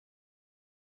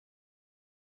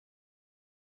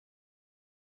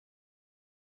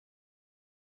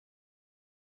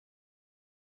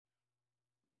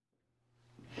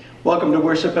Welcome to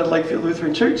worship at Lakeview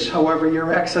Lutheran Church. However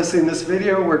you're accessing this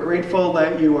video, we're grateful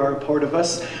that you are a part of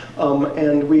us,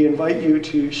 and we invite you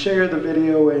to share the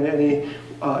video and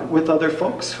with other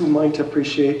folks who might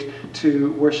appreciate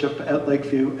to worship at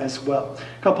Lakeview as well.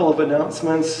 A couple of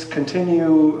announcements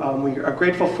continue. We are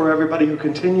grateful for everybody who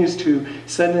continues to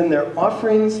send in their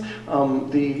offerings,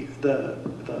 the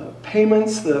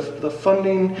payments, the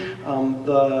funding,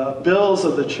 the bills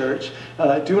of the church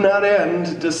do not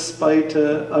end despite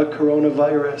a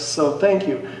coronavirus. So thank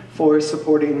you for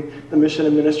supporting the mission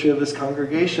and ministry of this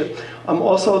congregation.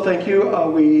 Also, thank you.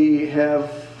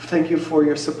 Thank you for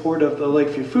your support of the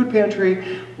Lakeview Food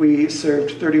Pantry. We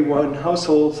served 31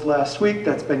 households last week.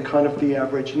 That's been kind of the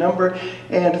average number.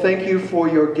 And thank you for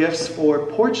your gifts for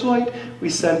Porch Light. We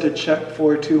sent a check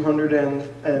for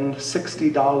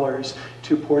 $260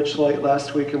 to Porch Light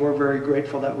last week, and we're very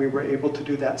grateful that we were able to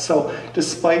do that. So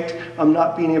despite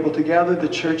not being able to gather, the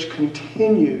church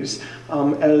continues.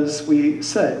 As we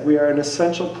said, we are an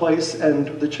essential place,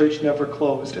 and the church never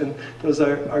closed, and those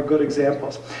are good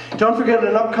examples. Don't forget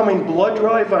an upcoming blood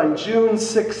drive on June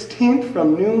 16th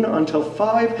from noon until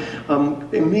 5.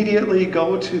 Immediately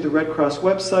go to the Red Cross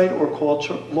website or call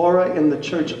Laura in the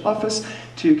church office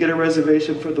to get a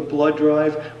reservation for the blood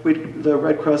drive. The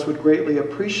Red Cross would greatly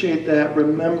appreciate that.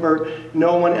 Remember,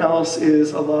 no one else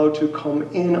is allowed to come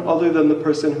in other than the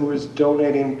person who is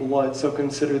donating blood, so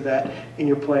consider that in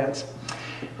your plans.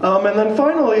 And then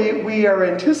finally, we are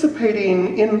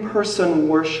anticipating in-person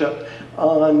worship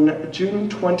on June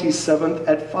 27th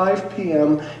at 5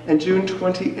 p.m. and June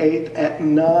 28th at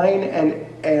 9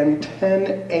 and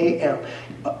 10 a.m.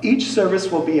 Each service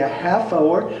will be a half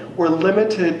hour. We're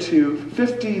limited to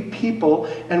 50 people,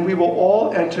 and we will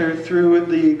all enter through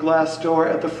the glass door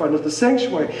at the front of the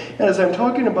sanctuary. And as I'm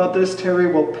talking about this, Terry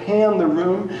will pan the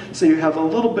room so you have a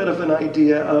little bit of an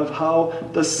idea of how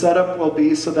the setup will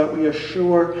be so that we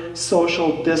assure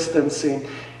social distancing.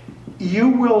 You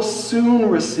will soon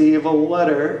receive a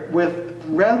letter with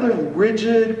rather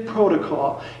rigid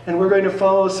protocol, and we're going to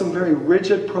follow some very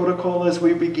rigid protocol as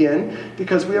we begin,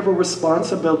 because we have a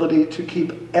responsibility to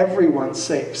keep everyone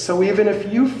safe. So even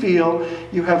if you feel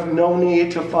you have no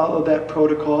need to follow that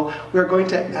protocol, we're going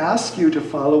to ask you to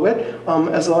follow it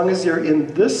as long as you're in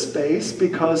this space,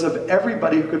 because of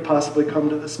everybody who could possibly come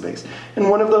to this space. And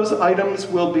one of those items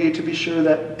will be to be sure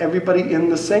that everybody in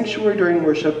the sanctuary during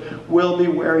worship will be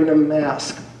wearing a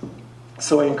mask.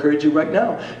 So I encourage you right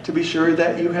now to be sure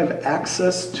that you have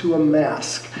access to a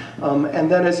mask.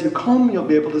 And then as you come, you'll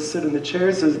be able to sit in the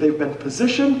chairs as they've been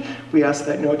positioned. We ask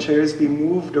that no chairs be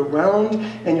moved around,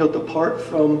 and you'll depart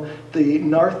from the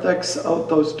narthex out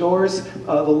those doors.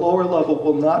 The lower level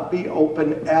will not be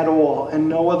open at all, and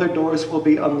no other doors will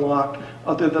be unlocked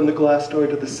other than the glass door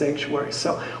to the sanctuary.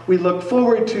 So we look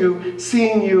forward to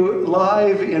seeing you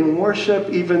live in worship,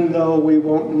 even though we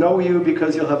won't know you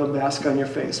because you'll have a mask on your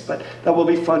face. But that will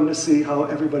be fun to see how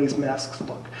everybody's masks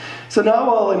look. So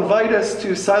now I'll invite us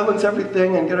to silence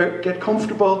everything and get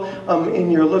comfortable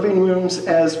in your living rooms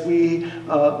as we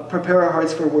prepare our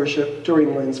hearts for worship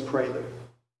during Lynn's prelude.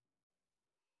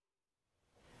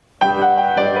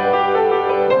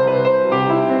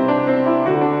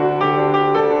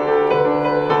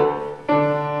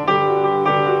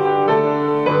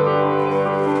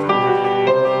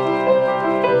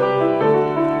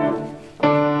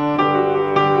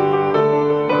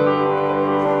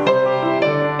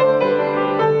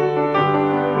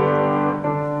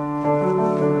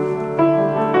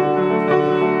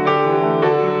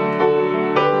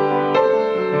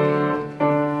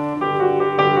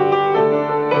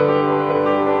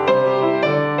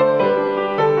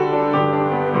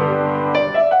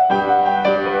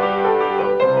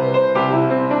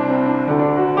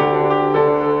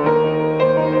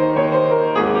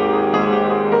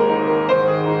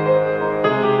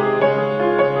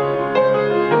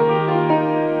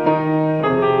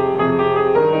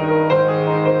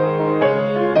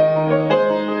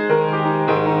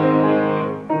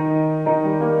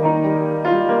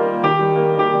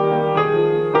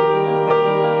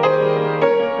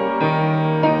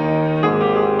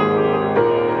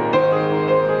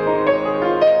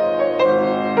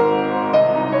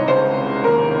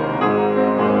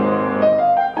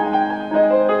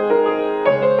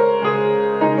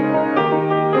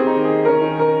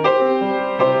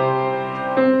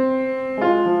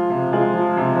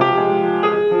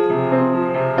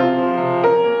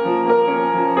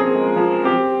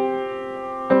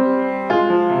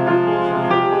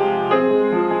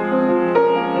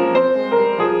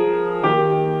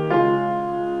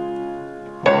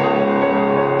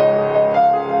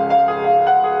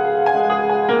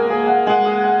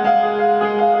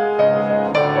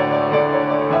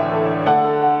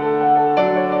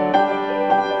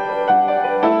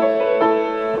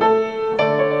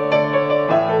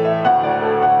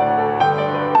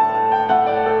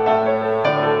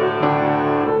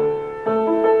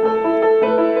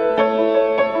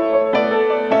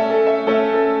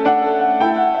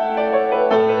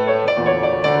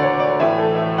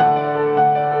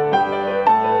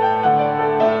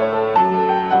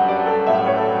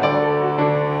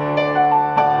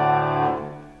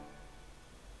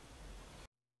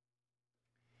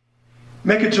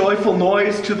 Make a joyful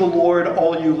noise to the Lord,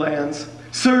 all you lands.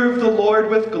 Serve the Lord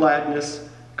with gladness.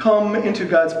 Come into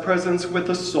God's presence with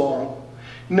a song.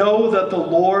 Know that the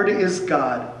Lord is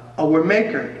God, our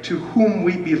Maker, to whom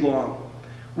we belong.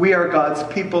 We are God's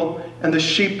people and the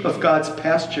sheep of God's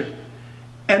pasture.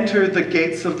 Enter the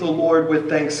gates of the Lord with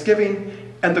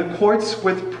thanksgiving and the courts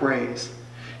with praise.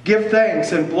 Give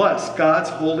thanks and bless God's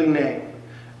holy name.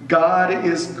 God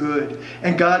is good,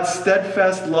 and God's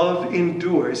steadfast love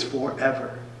endures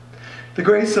forever. The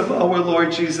grace of our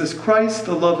Lord Jesus Christ,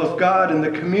 the love of God, and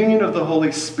the communion of the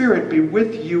Holy Spirit be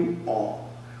with you all.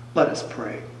 Let us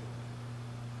pray.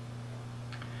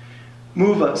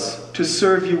 Move us to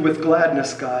serve you with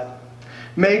gladness, God.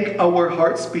 Make our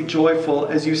hearts be joyful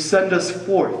as you send us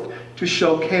forth to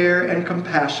show care and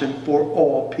compassion for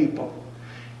all people.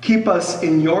 Keep us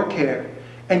in your care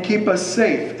and keep us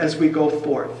safe as we go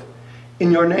forth.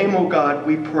 In your name, O God,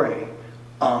 we pray.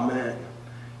 Amen.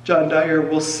 John Dyer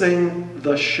will sing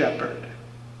The Shepherd.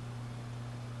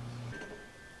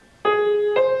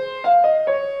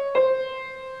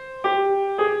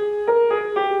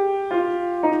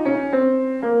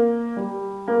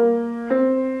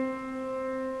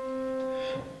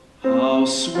 How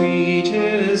sweet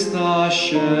is the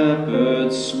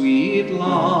shepherd's sweet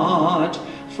lot,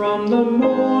 from the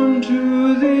morn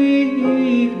to the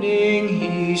evening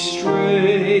he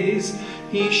strays.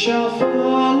 He shall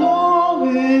follow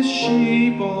his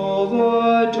sheep all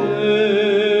the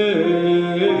day,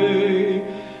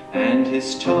 and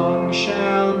his tongue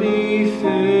shall be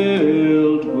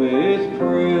filled with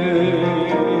praise.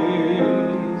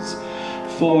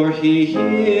 For he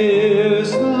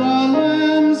hears the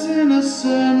lamb's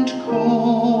innocent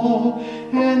call,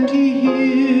 and he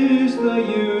hears the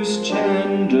youth's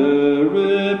tender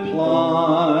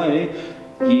reply.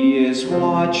 He is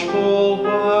watchful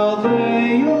while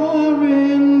they are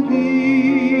in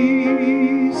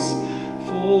peace,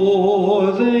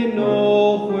 for they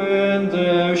know when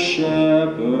their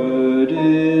shepherd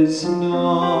is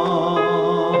nigh.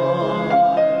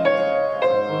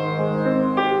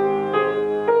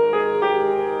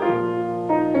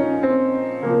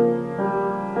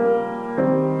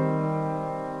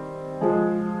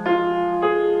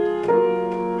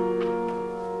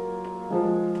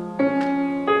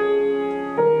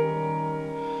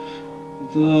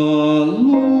 The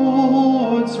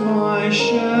Lord's my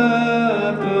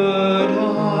shepherd,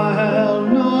 I'll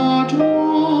not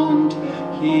want.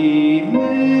 He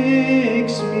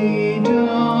makes me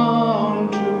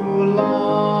down to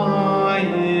lie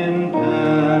in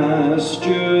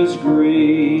pastures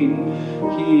green.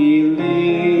 He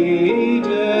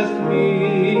leadeth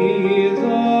me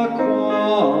the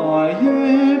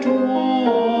quiet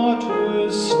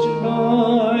waters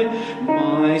by.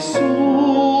 My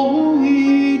soul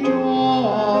he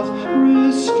doth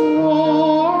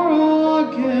restore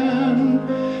again,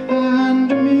 and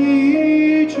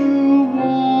me to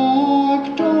walk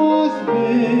doth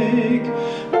make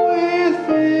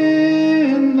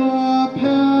within the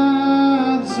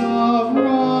paths of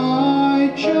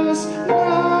righteousness,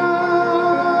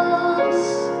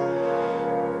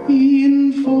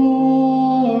 e'en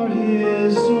for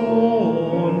his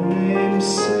own name's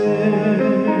sake.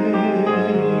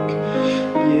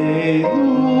 Yea,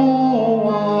 though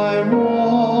I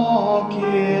walk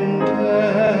in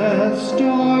death's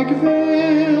dark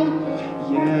vale,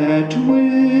 yet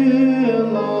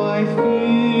will I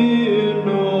fear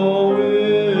no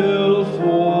ill,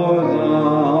 for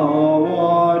thou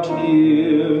art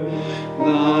here.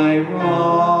 Thy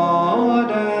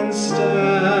rod and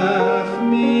staff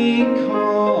me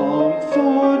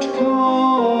comfort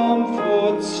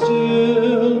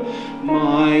still.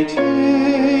 My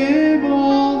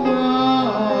table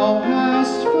thou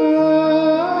hast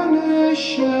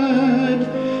furnished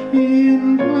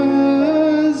in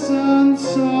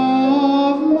presence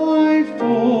of my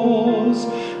foes.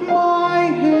 My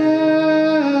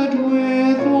head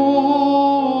with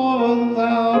oil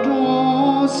thou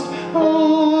dost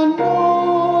anoint,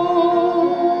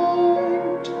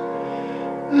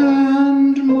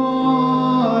 and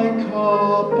my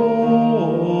cup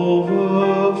overflows.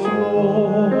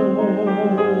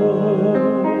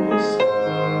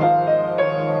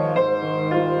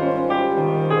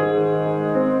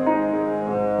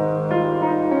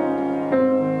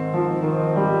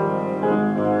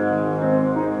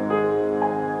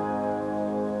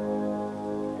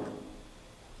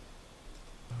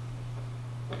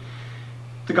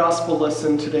 The gospel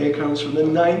lesson today comes from the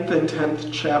 9th and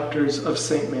 10th chapters of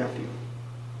St. Matthew.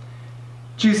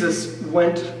 Jesus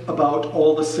went about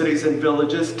all the cities and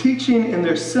villages, teaching in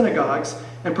their synagogues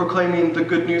and proclaiming the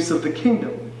good news of the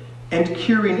kingdom, and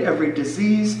curing every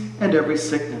disease and every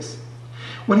sickness.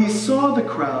 When he saw the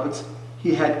crowds,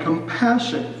 he had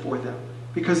compassion for them,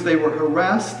 because they were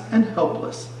harassed and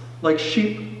helpless, like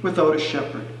sheep without a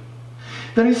shepherd.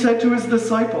 Then he said to his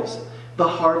disciples, "The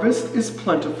harvest is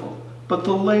plentiful, but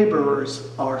the laborers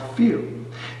are few.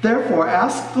 Therefore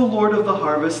ask the Lord of the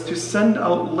harvest to send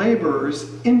out laborers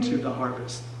into the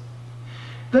harvest."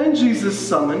 Then Jesus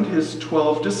summoned his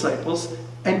 12 disciples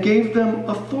and gave them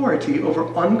authority over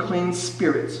unclean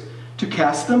spirits, to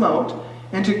cast them out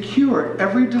and to cure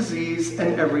every disease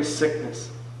and every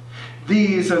sickness.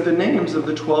 These are the names of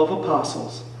the 12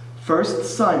 apostles. First,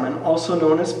 Simon, also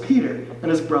known as Peter,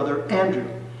 and his brother Andrew.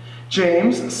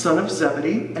 James, son of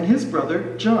Zebedee, and his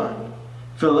brother John.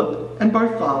 Philip and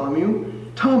Bartholomew.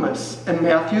 Thomas and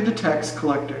Matthew the tax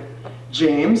collector.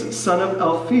 James, son of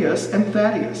Alphaeus and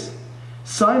Thaddeus.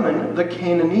 Simon the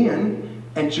Canaanian,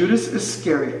 and Judas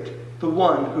Iscariot, the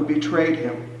one who betrayed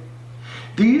him.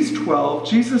 These 12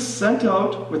 Jesus sent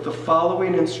out with the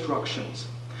following instructions.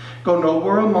 Go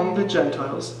nowhere among the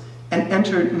Gentiles, and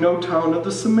enter no town of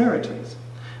the Samaritans,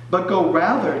 but go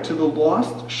rather to the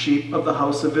lost sheep of the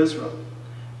house of Israel.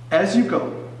 As you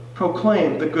go,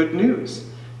 proclaim the good news,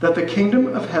 that the kingdom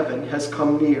of heaven has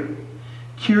come near.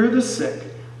 Cure the sick,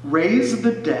 raise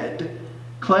the dead,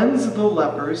 cleanse the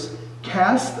lepers,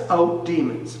 cast out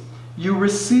demons. You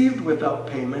received without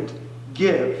payment,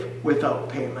 give without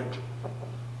payment.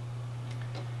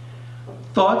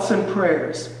 Thoughts and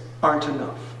prayers aren't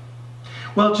enough.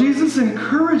 Well, Jesus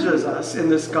encourages us in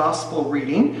this gospel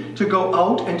reading to go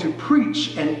out and to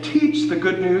preach and teach the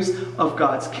good news of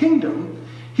God's kingdom.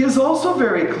 He is also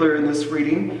very clear in this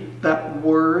reading that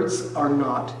words are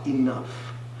not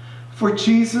enough. For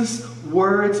Jesus,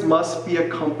 words must be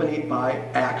accompanied by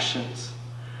actions.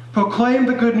 Proclaim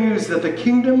the good news that the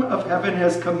kingdom of heaven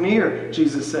has come near,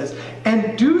 Jesus says,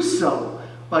 and do so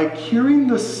by curing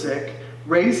the sick,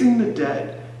 raising the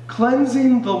dead,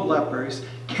 cleansing the lepers,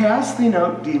 casting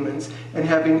out demons, and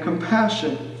having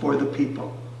compassion for the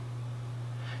people.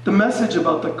 The message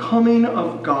about the coming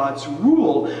of God's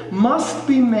rule must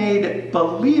be made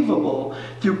believable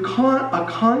through a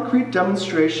concrete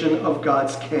demonstration of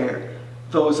God's care.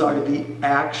 Those are the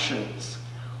actions.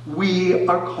 We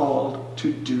are called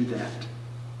to do that.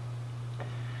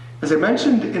 As I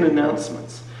mentioned in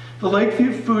announcements, the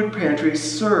Lakeview Food Pantry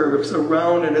serves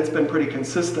around, and it's been pretty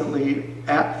consistently,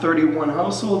 at 31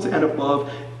 households and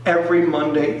above every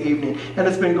Monday evening. And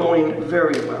it's been going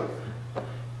very well.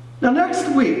 Now next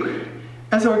week,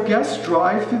 as our guests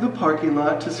drive through the parking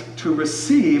lot to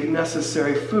receive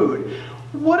necessary food,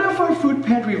 what if our food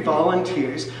pantry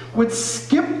volunteers would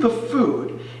skip the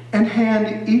food and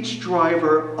hand each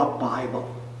driver a Bible?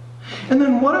 And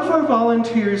then what if our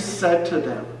volunteers said to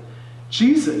them,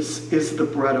 Jesus is the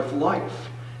bread of life.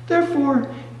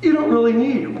 Therefore, you don't really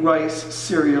need rice,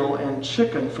 cereal, and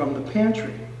chicken from the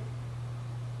pantry.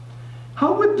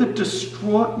 How would the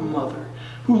distraught mother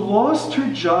who lost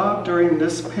her job during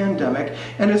this pandemic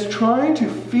and is trying to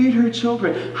feed her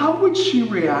children, how would she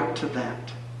react to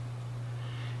that?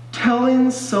 Telling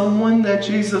someone that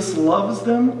Jesus loves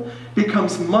them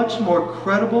becomes much more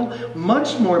credible,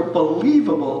 much more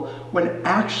believable when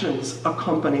actions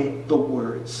accompany the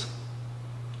words.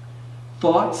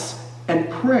 Thoughts and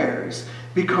prayers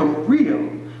become real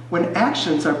when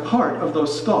actions are part of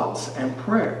those thoughts and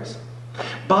prayers.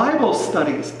 Bible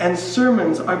studies and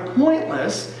sermons are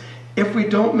pointless if we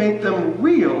don't make them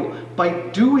real by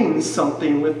doing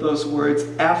something with those words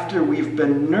after we've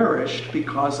been nourished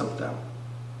because of them.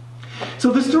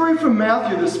 So the story from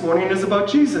Matthew this morning is about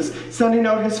Jesus sending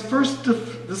out his first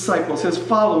disciples, his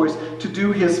followers, to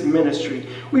do his ministry.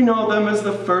 We know them as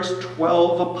the first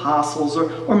 12 apostles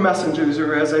or messengers,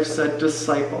 or as I've said,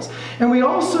 disciples. And we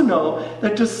also know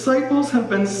that disciples have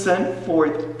been sent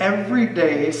forth every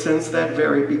day since that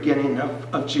very beginning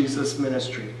of Jesus'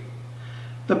 ministry.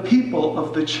 The people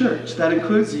of the church, that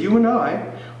includes you and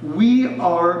I, we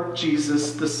are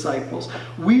Jesus' disciples.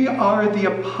 We are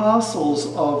the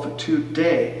apostles of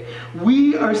today.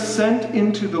 We are sent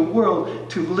into the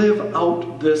world to live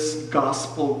out this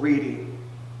gospel reading.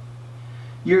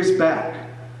 Years back,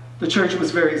 the church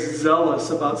was very zealous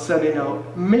about sending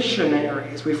out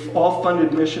missionaries. We've all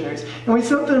funded missionaries. And we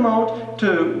sent them out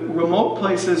to remote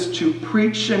places to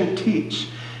preach and teach.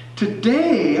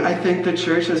 Today, I think the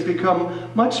church has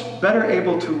become much better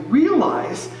able to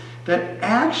realize that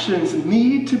actions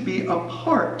need to be a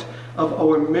part of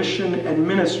our mission and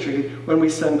ministry when we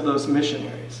send those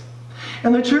missionaries.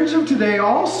 And the church of today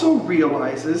also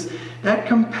realizes that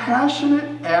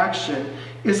compassionate action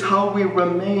is how we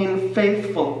remain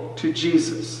faithful to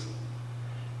Jesus.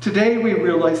 Today we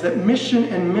realize that mission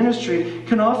and ministry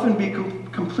can often be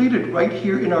completed right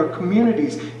here in our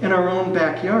communities, in our own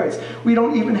backyards. We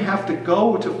don't even have to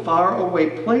go to far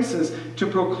away places to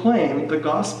proclaim the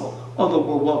gospel, although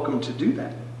we're welcome to do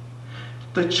that.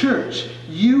 The church,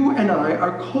 you and I,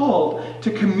 are called to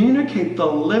communicate the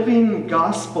living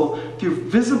gospel through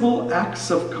visible acts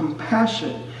of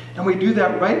compassion. And we do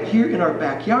that right here in our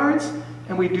backyards,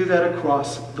 and we do that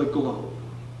across the globe.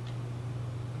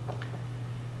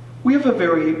 We have a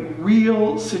very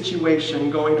real situation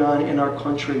going on in our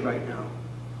country right now.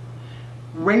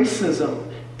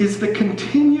 Racism is the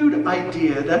continued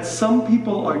idea that some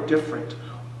people are different,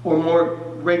 or more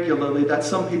regularly, that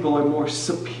some people are more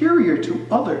superior to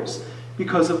others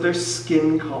because of their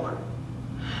skin color.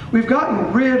 We've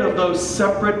gotten rid of those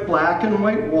separate black and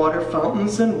white water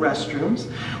fountains and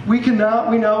restrooms. We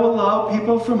now allow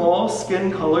people from all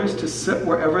skin colors to sit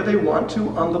wherever they want to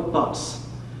on the bus.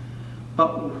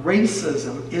 But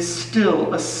racism is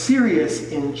still a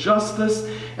serious injustice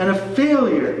and a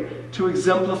failure to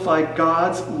exemplify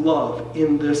God's love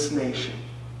in this nation.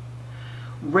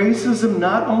 Racism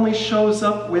not only shows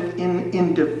up within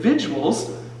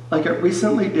individuals, like it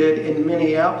recently did in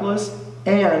Minneapolis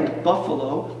and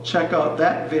Buffalo. Check out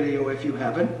that video if you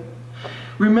haven't.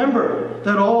 Remember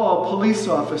that all police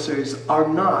officers are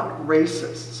not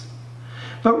racists.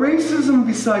 But racism,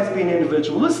 besides being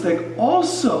individualistic,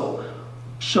 also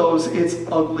shows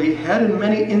its ugly head in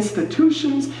many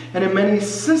institutions and in many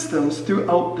systems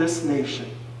throughout this nation.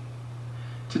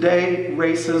 Today,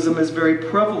 racism is very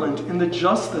prevalent in the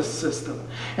justice system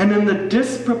and in the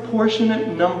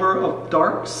disproportionate number of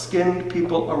dark-skinned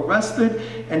people arrested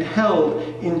and held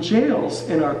in jails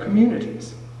in our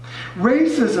communities.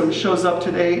 Racism shows up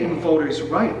today in voters'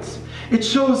 rights. It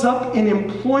shows up in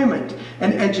employment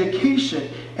and education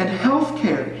and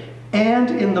healthcare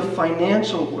and in the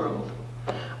financial world.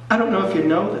 I don't know if you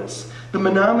know this. The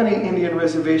Menominee Indian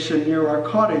Reservation near our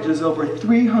cottage is over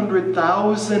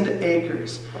 300,000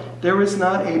 acres. There is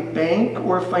not a bank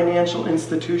or financial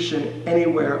institution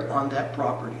anywhere on that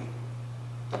property.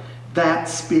 That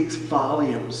speaks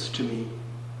volumes to me.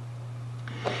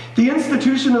 The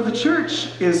institution of the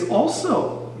church is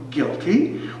also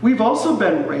guilty. We've also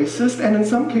been racist, and in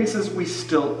some cases we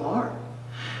still are.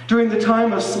 During the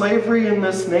time of slavery in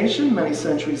this nation, many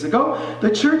centuries ago,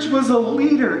 the church was a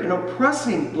leader in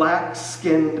oppressing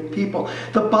black-skinned people.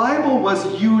 The Bible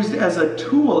was used as a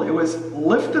tool. It was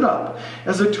lifted up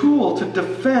as a tool to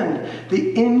defend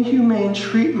the inhumane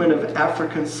treatment of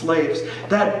African slaves.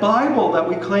 That Bible that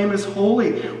we claim as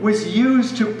holy was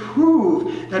used to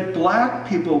prove that black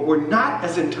people were not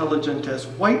as intelligent as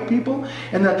white people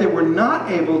and that they were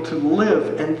not able to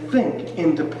live and think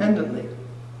independently.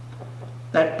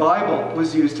 That Bible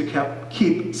was used to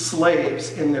keep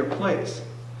slaves in their place.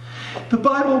 The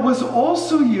Bible was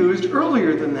also used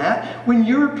earlier than that when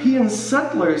European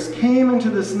settlers came into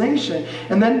this nation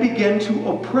and then began to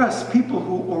oppress people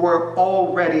who were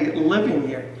already living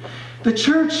here. The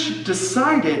church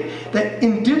decided that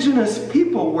indigenous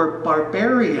people were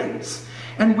barbarians,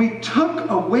 and we took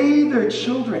away their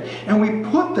children and we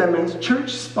put them in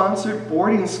church-sponsored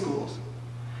boarding schools.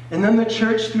 And then the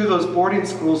church, through those boarding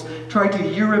schools, tried to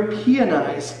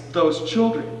Europeanize those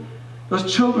children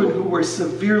who were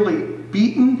severely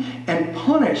beaten and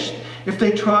punished if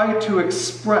they tried to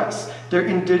express their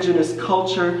indigenous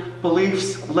culture,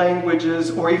 beliefs,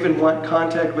 languages, or even want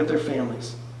contact with their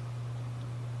families.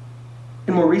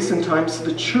 In more recent times,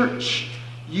 the church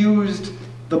used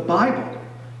the Bible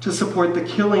to support the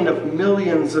killing of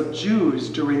millions of Jews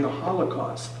during the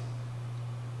Holocaust.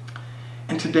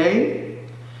 And today,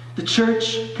 the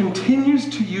church continues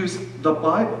to use the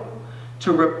Bible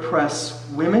to repress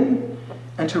women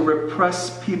and to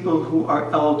repress people who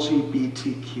are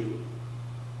LGBTQ.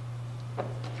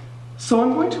 So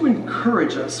I'm going to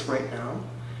encourage us right now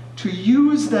to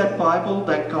use that Bible,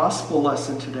 that gospel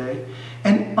lesson today,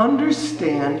 and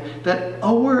understand that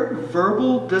our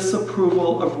verbal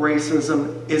disapproval of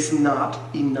racism is not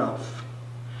enough.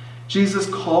 Jesus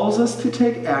calls us to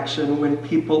take action when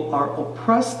people are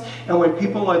oppressed and when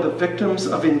people are the victims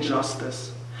of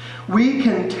injustice. We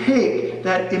can take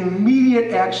that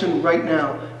immediate action right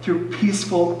now through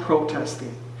peaceful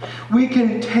protesting. We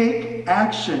can take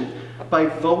action by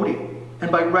voting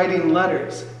and by writing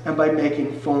letters and by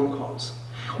making phone calls.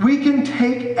 We can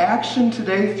take action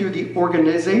today through the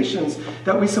organizations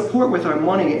that we support with our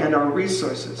money and our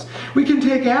resources. We can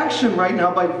take action right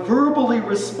now by verbally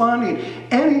responding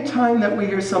anytime that we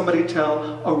hear somebody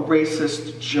tell a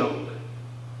racist joke.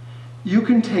 You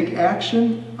can take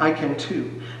action, I can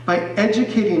too, by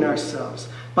educating ourselves,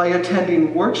 by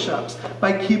attending workshops,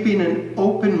 by keeping an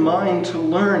open mind to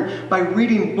learn, by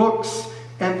reading books,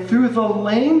 and through the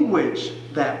language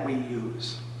that we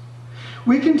use.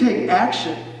 We can take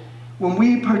action when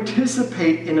we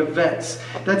participate in events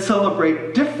that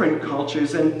celebrate different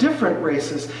cultures and different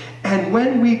races, and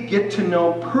when we get to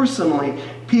know personally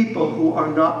people who are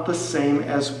not the same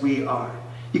as we are.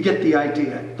 You get the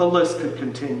idea. The list could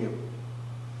continue.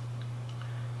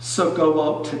 So go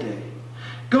out today.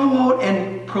 Go out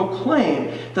and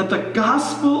proclaim that the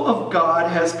gospel of God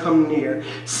has come near.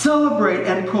 Celebrate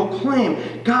and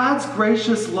proclaim God's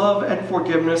gracious love and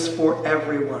forgiveness for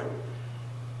everyone.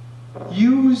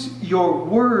 Use your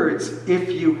words if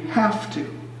you have to,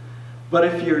 but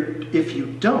if you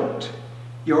don't,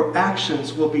 your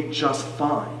actions will be just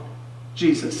fine.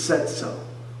 Jesus said so.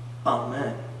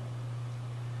 Amen.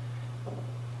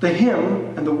 The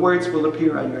hymn, and the words will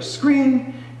appear on your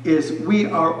screen, is "We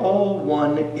Are All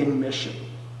One in Mission."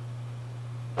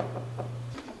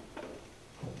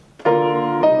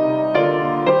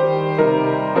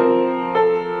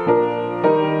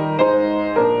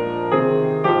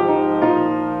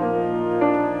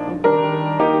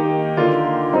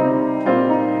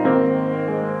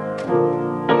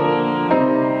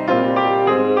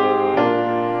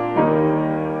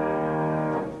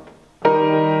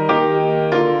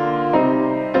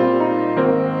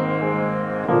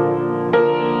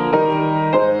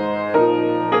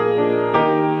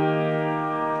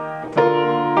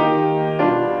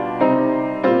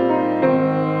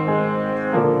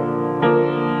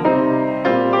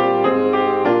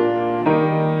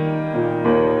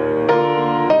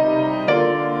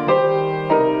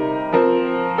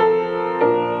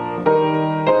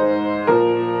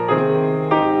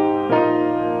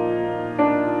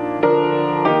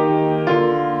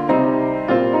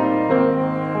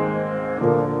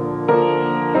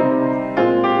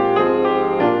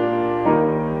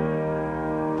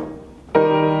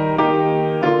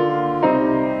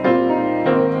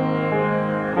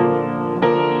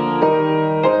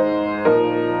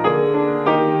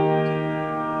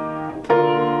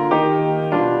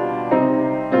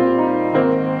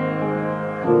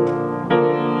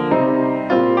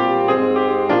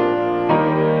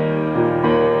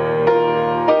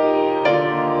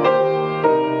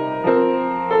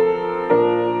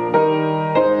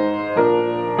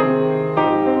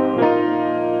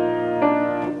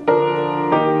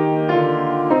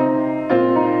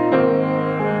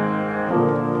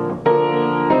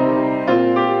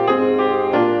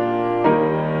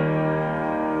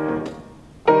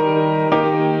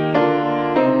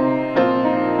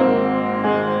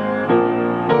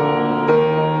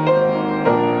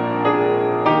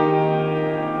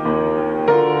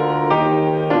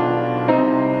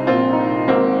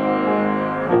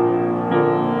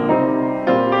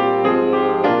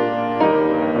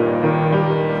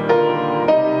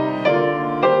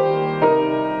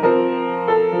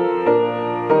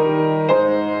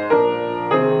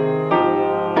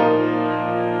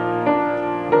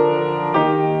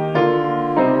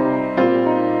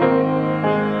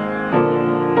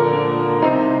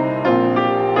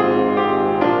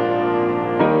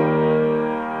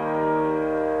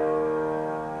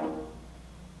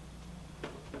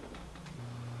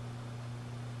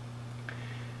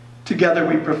 Together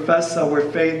we profess our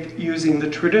faith using the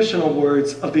traditional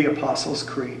words of the Apostles'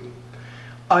 Creed.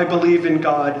 I believe in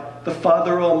God, the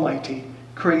Father Almighty,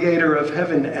 creator of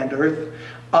heaven and earth.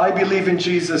 I believe in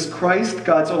Jesus Christ,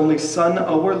 God's only Son,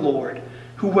 our Lord,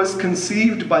 who was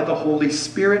conceived by the Holy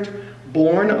Spirit,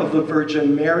 born of the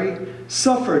Virgin Mary,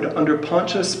 suffered under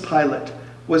Pontius Pilate,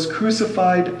 was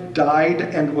crucified, died,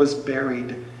 and was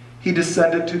buried. He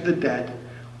descended to the dead.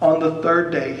 On the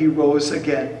third day he rose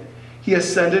again. He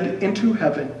ascended into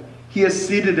heaven. He is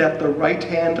seated at the right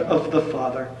hand of the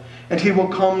Father, and he will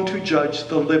come to judge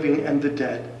the living and the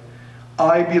dead.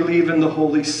 I believe in the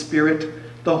Holy Spirit,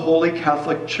 the Holy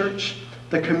Catholic Church,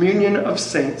 the communion of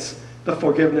saints, the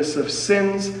forgiveness of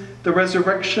sins, the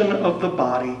resurrection of the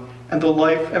body, and the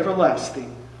life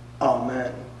everlasting.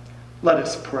 Amen. Let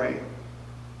us pray.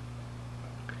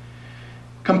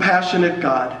 Compassionate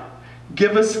God,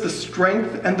 give us the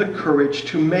strength and the courage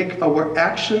to make our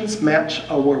actions match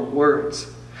our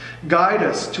words. Guide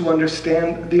us to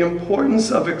understand the importance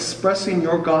of expressing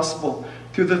your gospel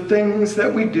through the things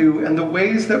that we do and the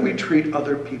ways that we treat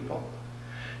other people.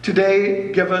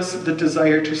 Today, give us the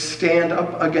desire to stand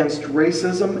up against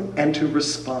racism and to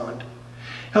respond.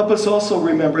 Help us also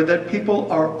remember that people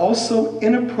are also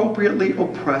inappropriately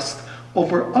oppressed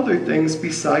over other things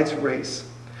besides race.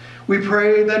 We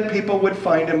pray that people would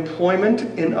find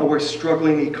employment in our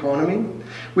struggling economy.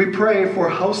 We pray for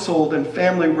household and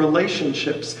family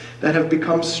relationships that have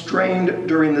become strained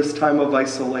during this time of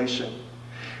isolation.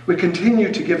 We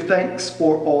continue to give thanks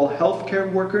for all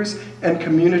healthcare workers and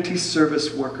community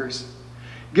service workers.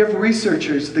 Give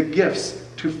researchers the gifts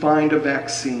to find a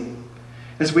vaccine.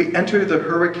 As we enter the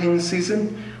hurricane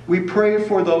season, we pray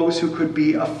for those who could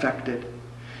be affected.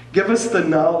 Give us the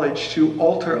knowledge to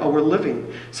alter our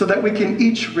living so that we can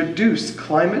each reduce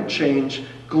climate change,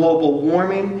 global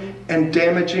warming, and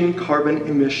damaging carbon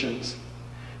emissions.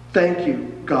 Thank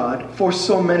you, God, for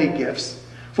so many gifts,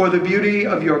 for the beauty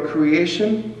of your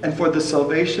creation and for the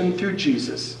salvation through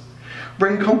Jesus.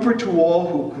 Bring comfort to all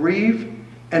who grieve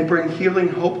and bring healing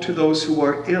hope to those who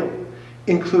are ill,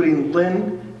 including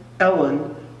Lynn,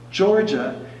 Ellen,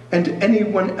 Georgia, and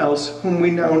anyone else whom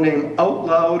we now name out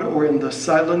loud or in the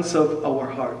silence of our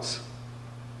hearts.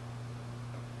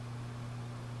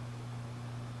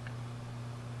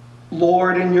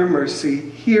 Lord, in your mercy,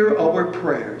 hear our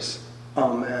prayers.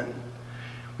 Amen.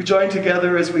 We join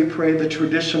together as we pray the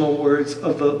traditional words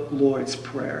of the Lord's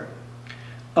Prayer.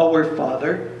 Our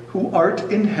Father, who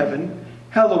art in heaven,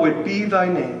 hallowed be thy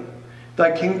name.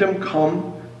 Thy kingdom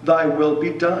come, thy will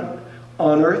be done,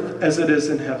 on earth as it is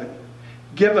in heaven.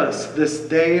 Give us this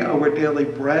day our daily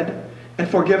bread, and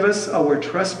forgive us our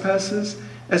trespasses,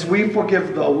 as we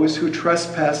forgive those who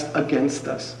trespass against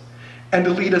us.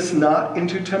 And lead us not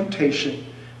into temptation,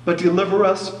 but deliver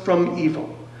us from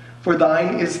evil. For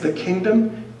thine is the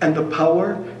kingdom, and the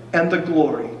power, and the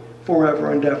glory,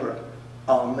 forever and ever.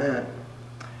 Amen.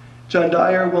 John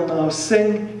Dyer will now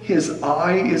sing, His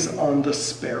Eye is on the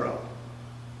Sparrow.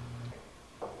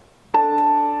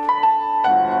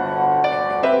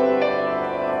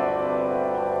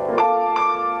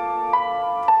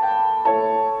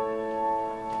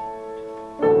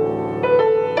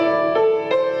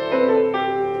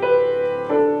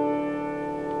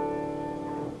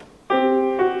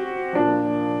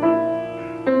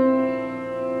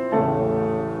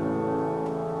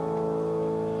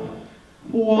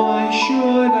 Why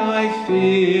should I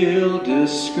feel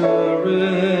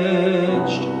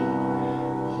discouraged?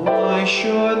 Why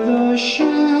should the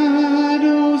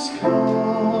shadows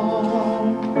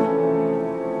come?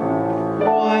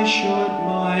 Why should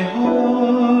my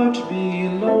heart be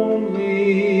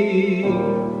lonely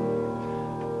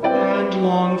and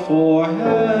long for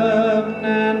heaven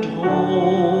and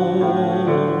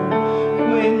home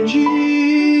when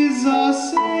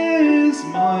Jesus is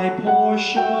my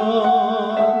portion?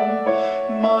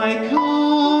 My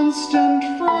constant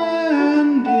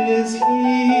friend is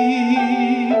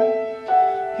He.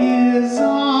 His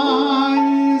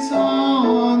eye is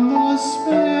on the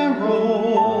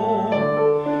sparrow,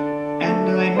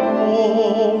 and I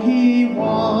know He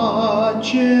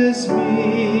watches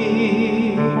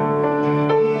me.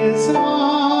 His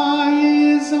eye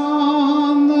is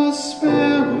on the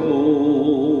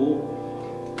sparrow,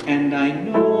 and I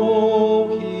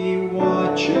know He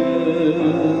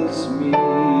watches me.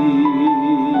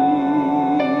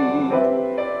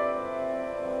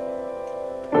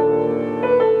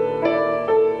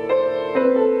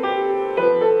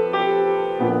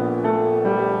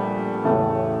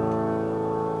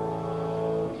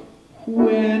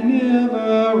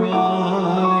 Whenever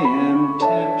I am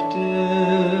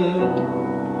tempted,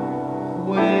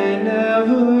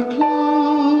 whenever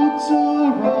clouds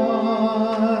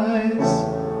arise,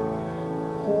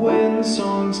 when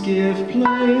songs give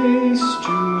place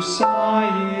to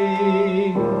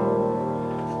sighing,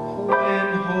 when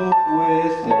hope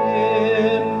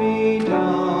within me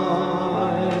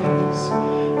dies,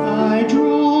 I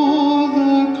draw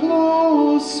the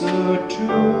closer to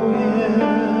Him.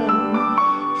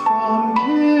 From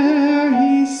care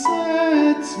He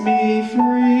sets me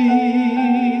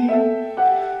free.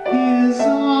 His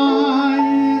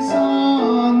eye is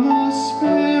on the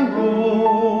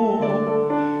sparrow,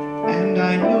 and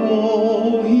I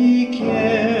know He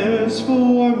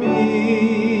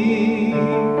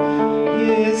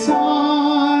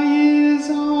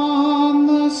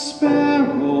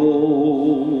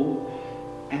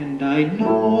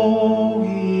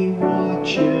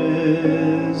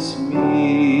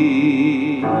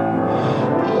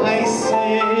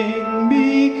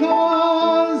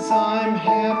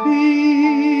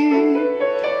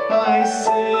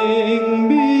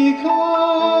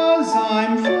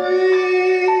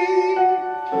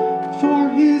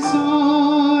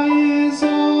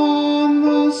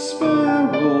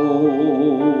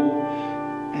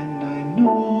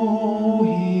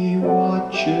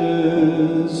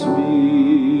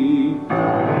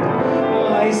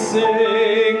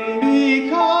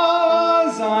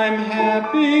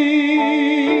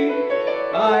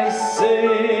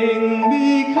sing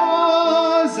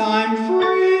because I'm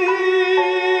free,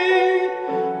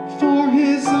 for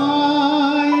his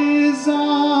eye is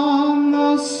on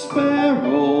the sparrow,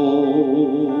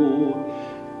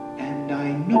 and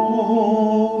I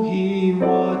know he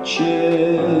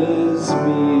watches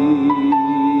me.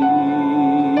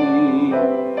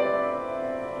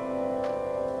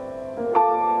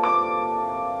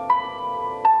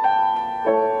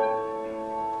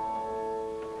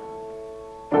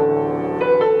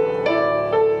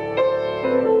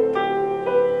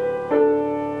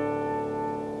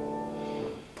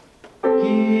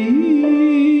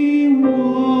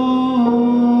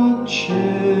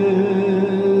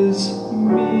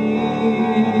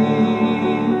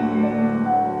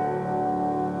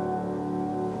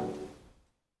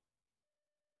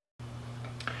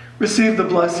 Receive the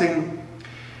blessing.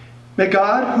 May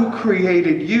God, who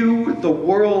created you, the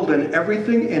world, and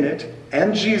everything in it,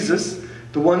 and Jesus,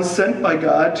 the one sent by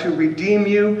God to redeem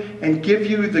you and give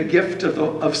you the gift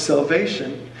of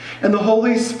salvation, and the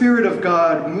Holy Spirit of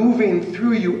God moving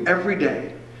through you every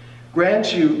day,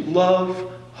 grant you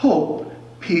love, hope,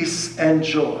 peace, and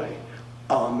joy.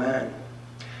 Amen.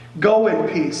 Go in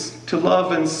peace to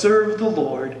love and serve the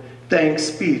Lord. Thanks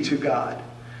be to God.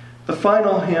 The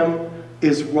final hymn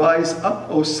is Rise Up,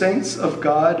 O Saints of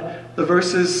God. The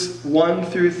verses 1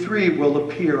 through 3 will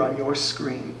appear on your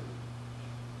screen.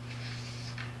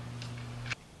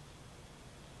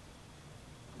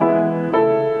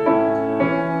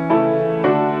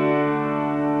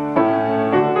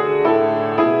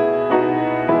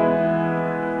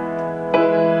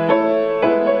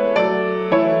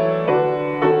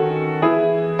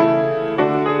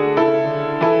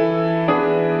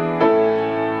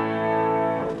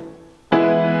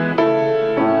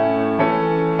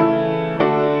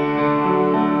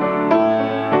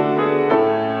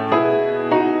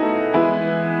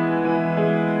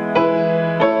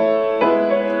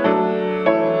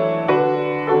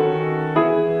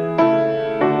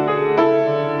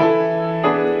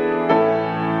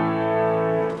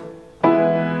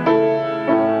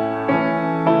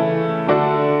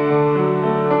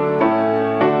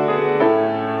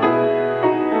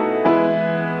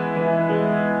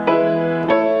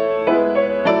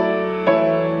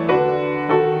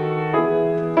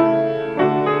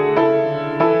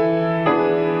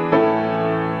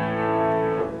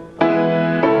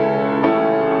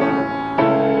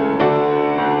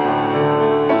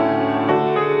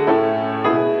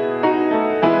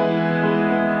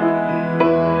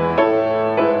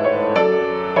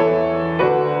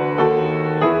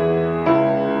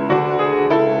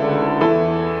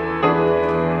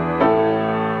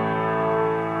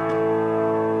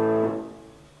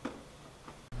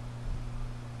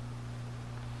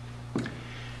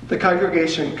 The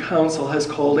Congregation Council has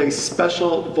called a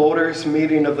special voters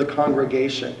meeting of the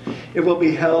congregation. It will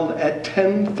be held at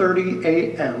 10:30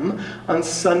 a.m. on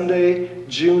Sunday,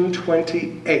 June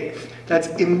 28th. That's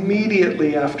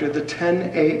immediately after the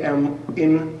 10 a.m.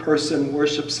 in-person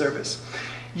worship service.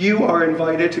 You are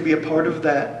invited to be a part of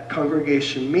that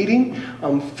congregation meeting.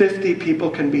 50 people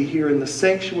can be here in the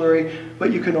sanctuary,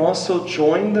 but you can also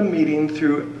join the meeting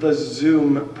through the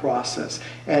Zoom process.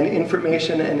 And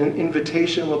information and an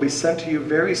invitation will be sent to you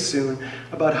very soon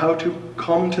about how to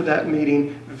come to that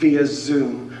meeting via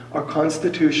Zoom. Our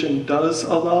Constitution does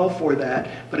allow for that,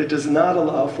 but it does not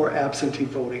allow for absentee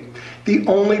voting. The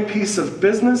only piece of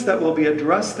business that will be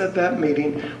addressed at that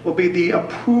meeting will be the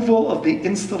approval of the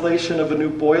installation of a new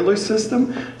boiler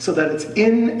system so that it's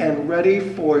in and ready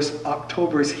for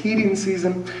October's heating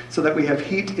season, so that we have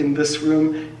heat in this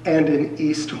room and in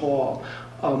East Hall.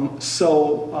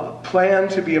 Plan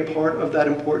to be a part of that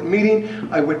important meeting.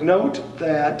 I would note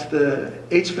that the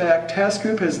HVAC task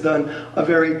group has done a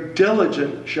very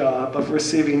diligent job of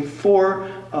receiving 4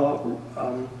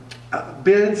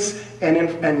 bids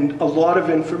and a lot of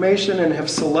information, and have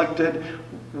selected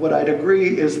what I'd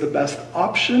agree is the best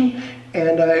option.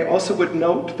 And I also would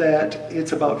note that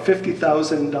it's about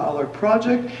 $50,000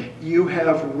 project. You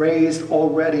have raised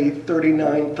already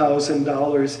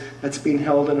 $39,000 that's being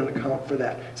held in an account for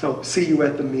that. So see you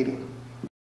at the meeting.